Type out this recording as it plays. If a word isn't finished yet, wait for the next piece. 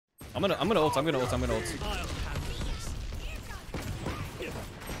I'm gonna ult.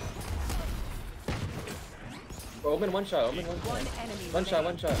 Oh, open one shot. One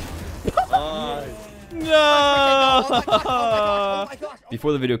shot. No!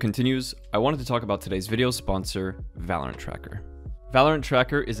 Before the video continues, I wanted to talk about today's video sponsor, Valorant Tracker. Valorant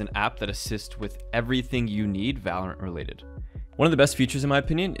Tracker is an app that assists with everything you need Valorant related. One of the best features in my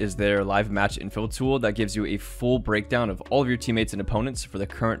opinion is their live match info tool that gives you a full breakdown of all of your teammates and opponents for the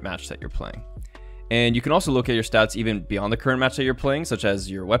current match that you're playing. And you can also locate your stats even beyond the current match that you're playing, such as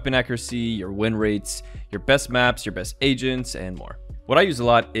your weapon accuracy, your win rates, your best maps, your best agents, and more. What I use a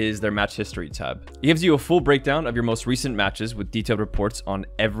lot is their match history tab. It gives you a full breakdown of your most recent matches with detailed reports on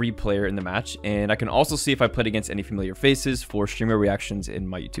every player in the match, and I can also see if I played against any familiar faces for streamer reactions in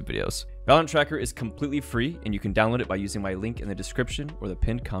my YouTube videos. Valorant Tracker is completely free, and you can download it by using my link in the description or the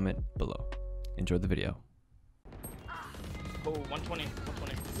pinned comment below. Enjoy the video. Oh, 120.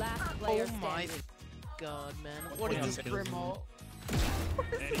 Last player Oh my standing. god, man. What is this Grimo?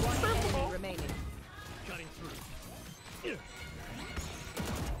 One enemy remaining. Cutting through.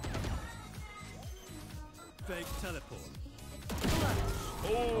 Fake teleport.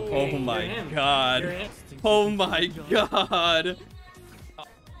 Oh my god. Oh my god.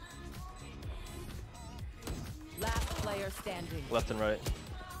 Last player standing. Left and right.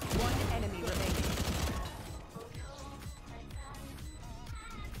 One enemy remaining.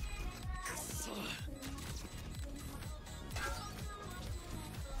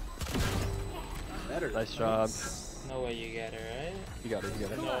 Nice job. No way you get it, right? You got it.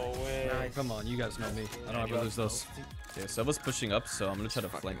 No way. Come on, you guys know me. I don't ever lose those. Okay, so I was pushing up, so I'm gonna try to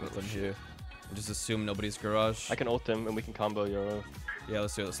flank with them here. And just assume nobody's garage. I can ult him and we can combo Yoru. Yeah,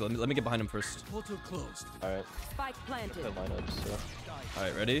 let's do it. So let me get behind him first. Portal closed. Alright. Spike planted. The lineups, so.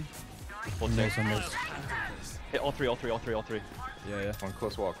 Alright, ready? Ult him. Hit all three. Yeah. One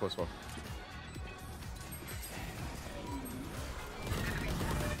close wall.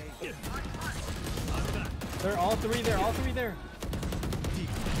 They're all three there.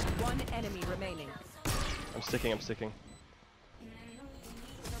 One enemy remaining. I'm sticking.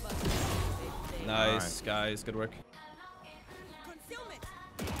 Nice, guys. Good work.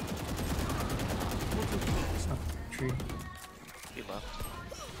 Tree. He left.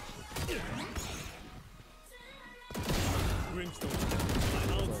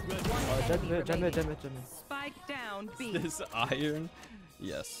 Jump. Spike down. B. This iron?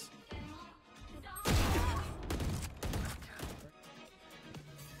 Yes.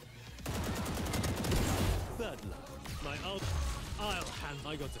 Bad luck. My ult.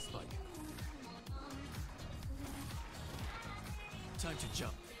 I got the spike. Time to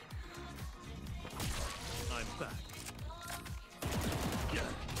jump. I'm back.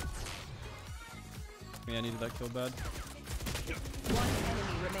 Yeah, I needed that kill bad. One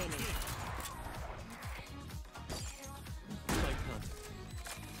enemy remaining. Spike planted.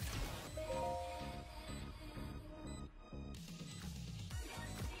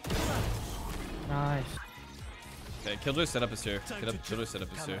 Nice. Okay, Killjoy setup is here. Killjoy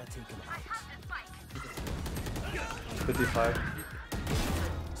setup is here. 55.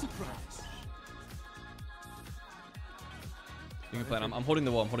 Surprise. You can plan. I'm holding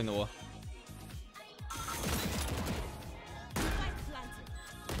the wall. One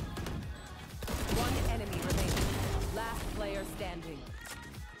enemy remaining. Last player standing.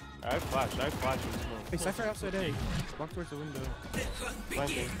 I have flash in smoke. Hey, Cypher outside A. Walk towards the window.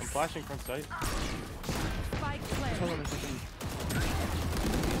 Flashing. I'm flashing front sight. Spike Hold on planted. a second.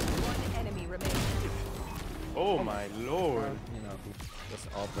 One enemy remaining. Oh my lord. You know, just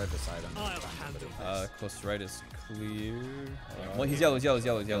all right beside him. I'll handle Close right is clear. Well, he's yellow.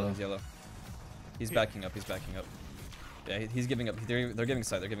 He's backing up. Yeah, he's giving up. They're giving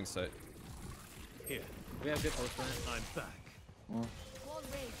sight. Here. We have good post there. I'm back.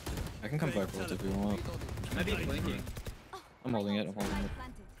 I can come back for it if you want. Maybe blinking. I'm holding it. My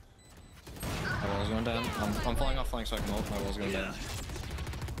wall's going down. I'm falling off flank so I can ult. My wall's going down. Over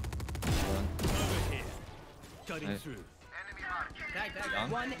here. Cutting Hey. through.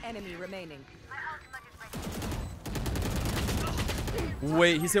 One enemy remaining.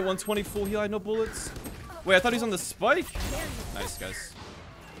 Wait, he's hit 120 full heal. I had no bullets. Wait, I thought he was on the spike. Nice, guys.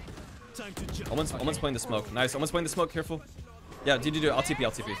 Time to jump. Almost playing the smoke. Nice. Almost playing the smoke. Careful. Yeah, do. I'll TP.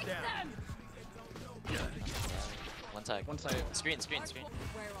 One side. Screen. Screen,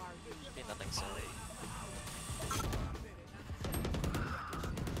 nothing, so.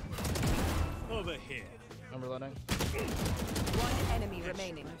 Over here. I'm reloading. One enemy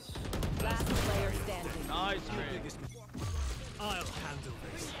remaining. Last player standing. I'll handle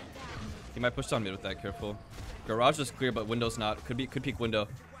this. He might push down mid with that. Careful. Garage is clear, but window's not. Could peek window.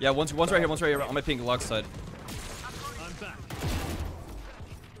 Yeah, one's right here. One's right here on my pink log side. I'm back.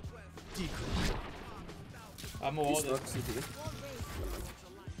 I'm a wall.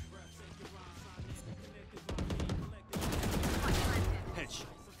 Headshot.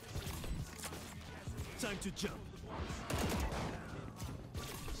 Time to jump.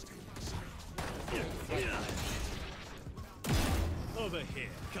 Over here,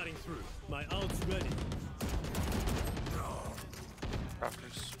 cutting through. My ult's ready.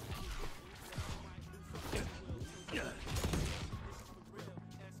 Raptors.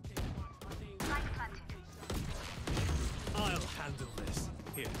 I'll handle this.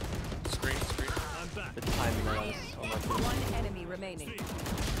 Here. Screen. I'm back. The timing on this. Oh my god. One enemy remaining.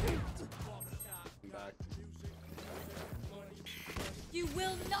 I'm back. You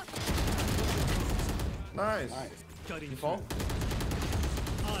will not. Nice. Cutting You fall? through.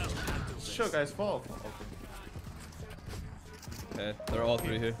 I'll handle this. Sure, guys, fall. Okay, they're all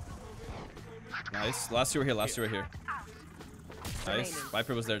three here. Nice. Last two were here. Nice.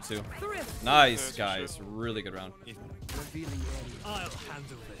 Viper was there too. Thrift. Nice, guys. Really good round. I'll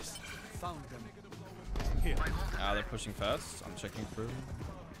handle this. Found them. Here. Ah, they're pushing fast. I'm checking through.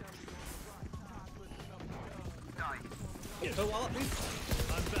 I'm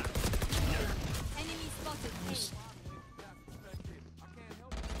back. Enemy spotted.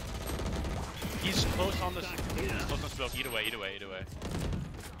 He's close on this. Close on smoke. Eat away.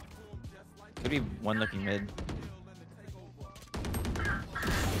 Could be one looking mid.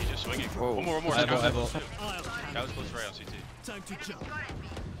 He's just swinging. Whoa. One more. Eyeball. That was close right on CT. Time to jump.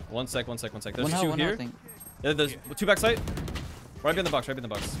 One sec. There's One two health, here. thing. Yeah, there's two backside. Right behind the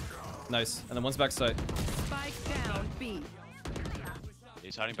box. Nice. And then one's backside. Spike down B.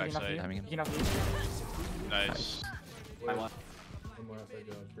 He's hiding backside. Timing him. Nice. One more outside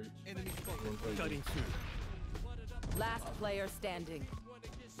breach. Enemy spotted. Cutting through. Last player standing.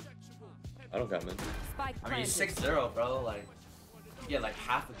 I don't got mid. Spike I mean, planted. 6-0, bro. Like, you get like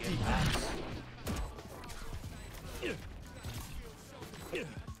half a game back.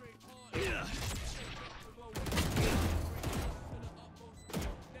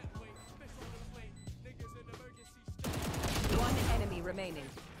 One enemy remaining.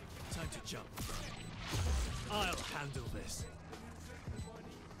 Time to jump. I'll handle this.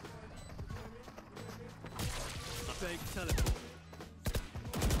 A fake teleport.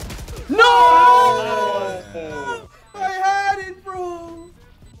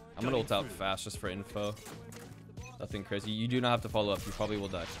 I'm gonna ult out fast just for info. Nothing crazy. You do not have to follow up. You probably will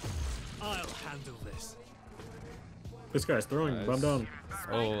die. I'll handle this. This guy's throwing. Nice. Bum down.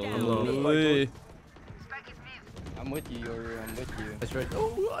 Holy. I'm with you, Yoru. I'm with you. That's right.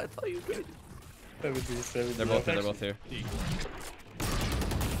 Oh, I thought you could. They're both here.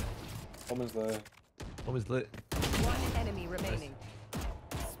 Almost there. Almost lit. One enemy remaining.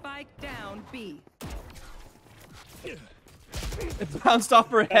 Spike down B. It bounced off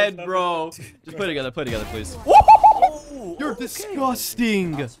her head, bro. Just play together, please. You're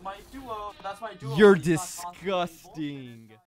disgusting. That's my duo. You're disgusting.